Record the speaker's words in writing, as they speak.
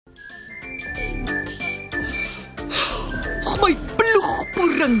My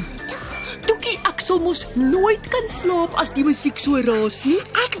ploegboering. Toekie, ek sal mos nooit kan slaap as die musiek so raas nie.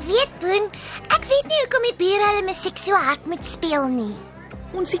 Ek weet, Poen. Ek weet nie hoekom die bure hulle musiek so hard moet speel nie.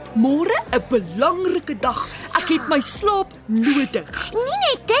 Ons het môre 'n belangrike dag. Ek het my slaap nodig. Nie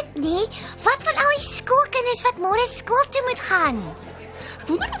net dit nie. Wat van al die skoolkinders wat môre skool toe moet gaan? Ek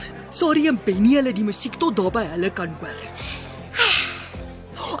wonder of Sari en Benny hulle die musiek tot daar by hulle kan hoor.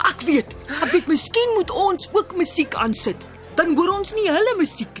 Ek weet, miskien moet ons ook musiek aansit. Dan hoor ons nie hulle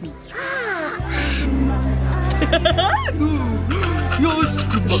musiek nie. Ja,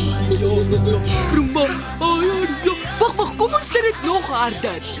 skruma. Ja. Wag, kom ons sit dit nog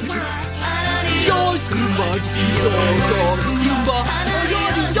harder. Ja, skruma.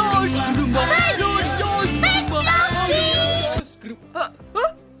 Ja, skruma.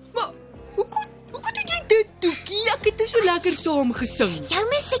 Maar, hoe doen jy dit, Toekie? Ek het so lekker saam gesing. Jou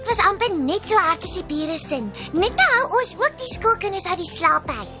musiek was amper net so hard as die bure sing. Net nou hou ons ook die skoolkinders uit die slaap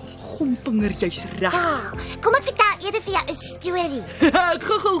uit. Gomvinger, jy's reg. Ja, kom ek vertel eerder vir jou 'n storie. Ek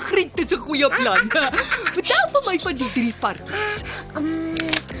gou griet, dis 'n goeie plan. Vertel vir my van die 3 varkies.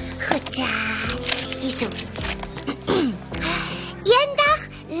 Goed, hierso. Eendag,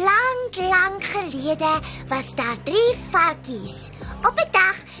 lank gelede, was daar 3 varkies. Op 'n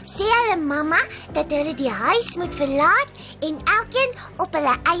dag sê hulle mamma dat hulle die huis moet verlaat en elkeen op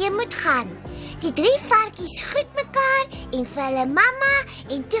hulle eie moet gaan. Die 3 varkies groet mekaar en vir hulle mamma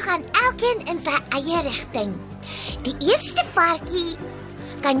en toe gaan elkeen in sy eie rigting. Die eerste varkie,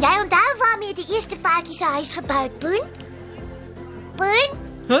 kan jy onthou waarmee die eerste varkie se huis gebou het, Poen? Poen?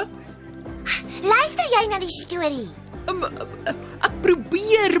 Huh? Luister jy na die storie? Ek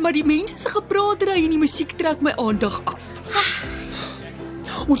probeer, maar die mense se gepraatery en die musiek trek my aandag af.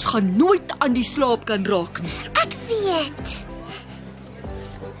 Ons gaan nooit aan die slaap kan raak nie. Ek weet.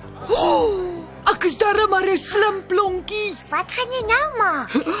 Ek is darem maar 'n slim plonkie. Wat gaan jy nou maak?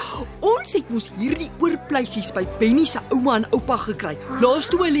 Ons het mos hierdie oorpleisies by Benny se ouma en oupa gekry. Laas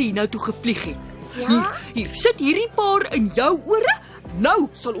toe hulle hiernatoe gevlieg het. Ja? Hier, sit hierdie paar in jou ore. Nou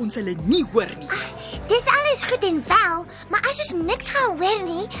sal ons hulle nie hoor nie. Dis alles goed en wel, maar as ons niks gaan hoor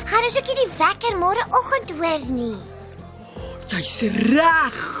nie, gaan ons ook nie die wekker môreoggend hoor nie. Jy's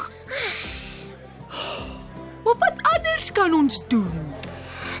reg. Maar wat anders kan ons doen?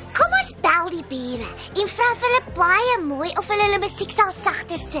 Kom ons bel die bure en vra vir hulle baie mooi of hulle musiek sal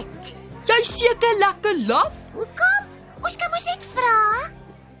sagter sit. Jy seker lekker laf? Hoekom? Ons kan mos net vra.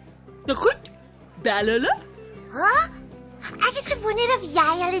 Nou goed, bel hulle. Ek het gewonder of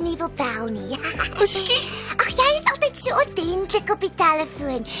jy hulle nie wil bel nie. Miskien. Ag, jy is altyd so ordentlik op die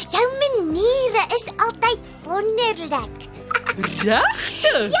telefoon. Jou maniere is altyd wonderlik.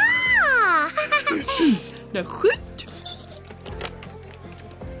 Regtig? Ja! Nou goed.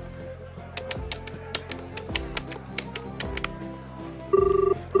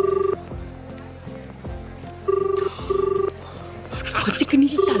 Ek seker nie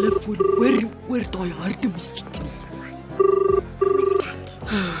die telefoon hoor daai harde musiek nie. Kom eens kyk.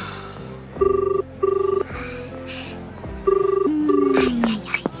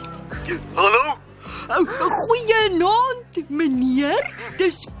 Hallo? Goeienaand, meneer.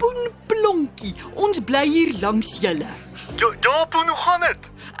 Dis Poen Plonkie. Ons bly hier langs julle. Ja, Poen, hoe gaan dit?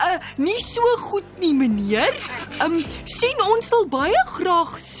 Nie so goed nie, meneer. Sien, ons wil baie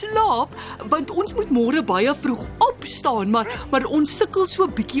graag slaap, want ons moet môre baie vroeg opstaan, maar ons sukkel so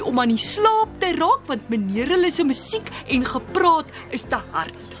bietjie om aan die slaap te raak, want meneer hulle se musiek en gepraat is te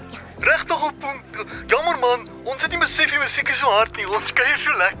hard. Regtig op, Poen. Jammer man, ons het nie besef die musiek is so hard nie. Ons kuier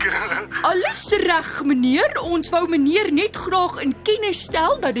so lekker. Alles reg, meneer. Ons wou meneer net graag in kennis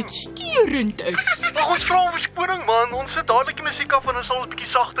stel dat dit steurend is. Maar ons vra om verskoning man. Ons sit dadelik die musiek af en ons sal 'n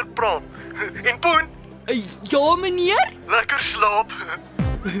bietjie sagter praat. En Poen, Ja, meneer. lekker slaap.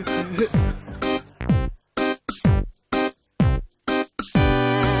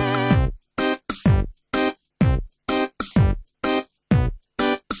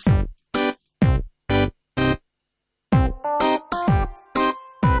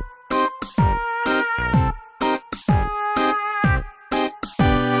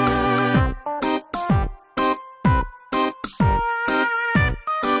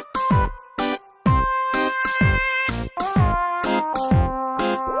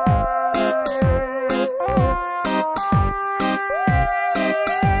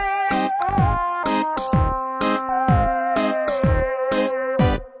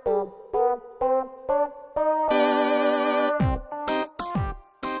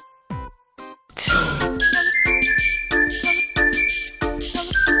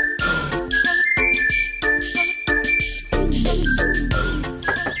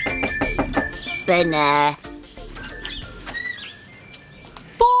 Binne.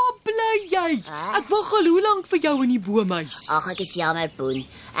 jy? Ek wag al hoe lank vir jou in die boomhuis. Ag, ek is jammer, Poen.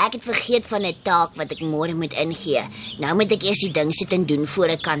 Ek het vergeet van 'n taak wat ek môre moet ingee. Nou moet ek eers die ding sit en doen voor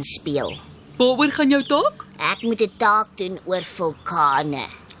ek kan speel. Waaroor gaan jou taak? Ek moet 'n taak doen oor vulkane.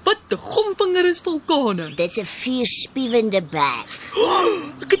 Wat 'n gomvinger is vulkane. Dit's 'n vuurspiewende berg.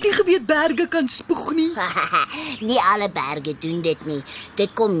 Ek het nie geweet berge kan spoeg nie. Nie alle berge doen dit nie.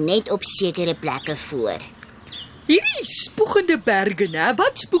 Dit kom net op sekere plekke voor. Hierdie spoegende berge, né?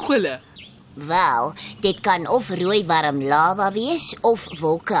 Wat spoeg hulle? Wel, dit kan of rooi warm lava wees of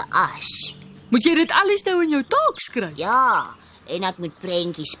wolke as. Moet jy dit alles nou in jou taak skryf? Ja, en ek moet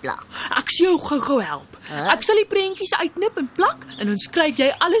prentjies plak. Ek sê jou gou-gou help. Ek sal die prentjies uitknip en plak en dan skryf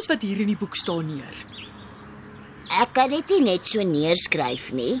jy alles wat hier in die boek staan neer. Ek kan dit nie net so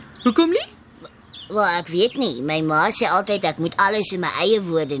neerskryf nie. Hoekom nie? Wel, ek weet nie. My ma sê altyd ek moet alles in my eie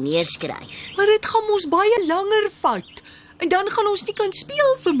woorde neerskryf. Maar dit gaan ons baie langer vat. En dan gaan ons nie kan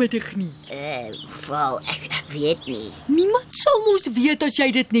speel vanmiddag nie. Wel, ek weet nie. Niemand sal mos weet as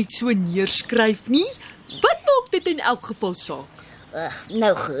jy dit net so neerskryf nie. Wat maak dit in elk geval saak?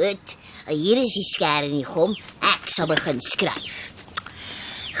 Nou goed. Hier is die skerm en die gom. Ek sal begin skryf.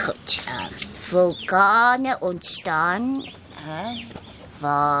 Goed. Vulkane ontstaan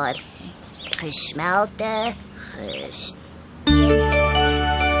waar gesmelte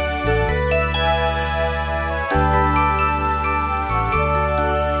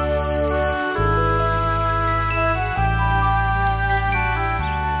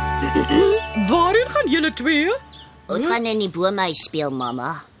Waarin gaan julle twee? Ons gaan in die boomhuis speel,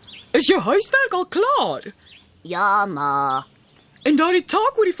 mamma. Is jou huiswerk al klaar? Ja, ma. En daardie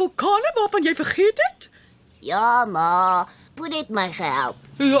taak oor die vulkane waarvan jy vergeet het? Ja, ma. Poen het my gehelp.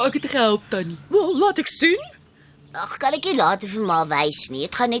 Ja, ek het gehelp Tannie. Wel, laat ek sien. Ag, kan ek nie later vir ma wys nie.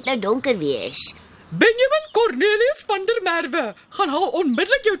 Dit gaan net nou donker wees. Benjamin Cornelius van der Merwe, gaan haal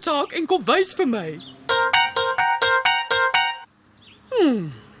onmiddellik jou taak en kom wys vir my.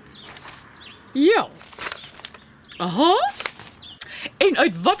 Ja. Aha. En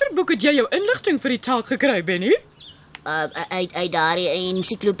uit watter boek het jy jou inligting vir die taak gekry, Benny? Uit daardie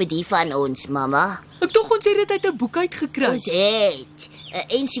ensiklopedie van ons, mamma. Ek dink ons het dit uit 'n boek uitgekry. Ons het. 'n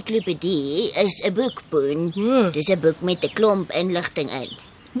Ensiklopedie is 'n boek, Poen. Wow. Dis 'n boek met 'n klomp inligting in.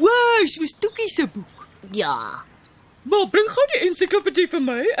 Wow, soos Toekie se boek. Ja. Maar bring gou die ensiklopedie vir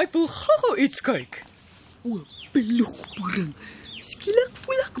my. Ek wil gou iets kyk. O, beloegboering. Skielik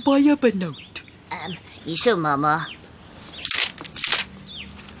voel ek baie benoud. Hierso, mamma.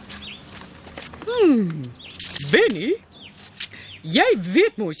 Benny, jy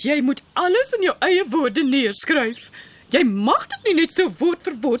weet mos, jy moet alles in jou eie woorde neerskryf. Jy mag dit nie net so woord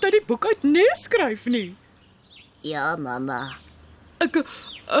vir woord uit die boek uit neerskryf nie. Ja, mamma. Ek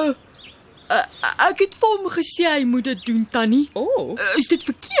het vir hom gesê hy moet dit doen, Tannie. Is dit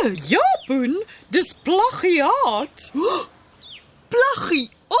verkeerd? Ja, Poen, dis plagiaat.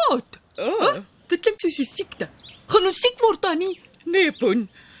 Plagiaat. Dit klink soos 'n siekte. Gaan ons siek word, Tannie? Nee, Poen.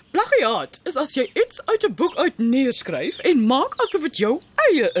 Plagiaat is as jy iets uit 'n boek uit neerskryf en maak asof dit jou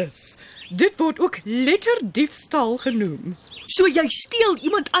eie is. Dit word ook letterdiefstal genoem. So jy steel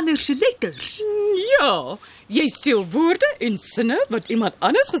iemand anders se letters. Ja, jy steel woorde en sinne wat iemand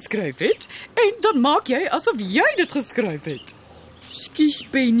anders geskryf het en dan maak jy asof jy dit geskryf het. Skus,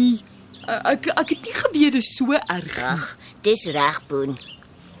 Benny. Ek het nie geweet dit is so erg nie. Ag, dis reg, Poen.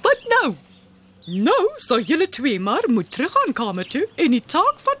 Wat nou? Nou sal julle twee maar moet teruggaan kamer toe en die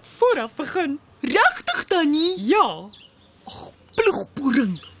taak van vooraf begin. Regtig, Tannie? Ja.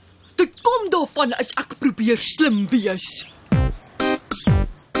 Ploegboering. Dit kom daarvan as ek probeer slim wees.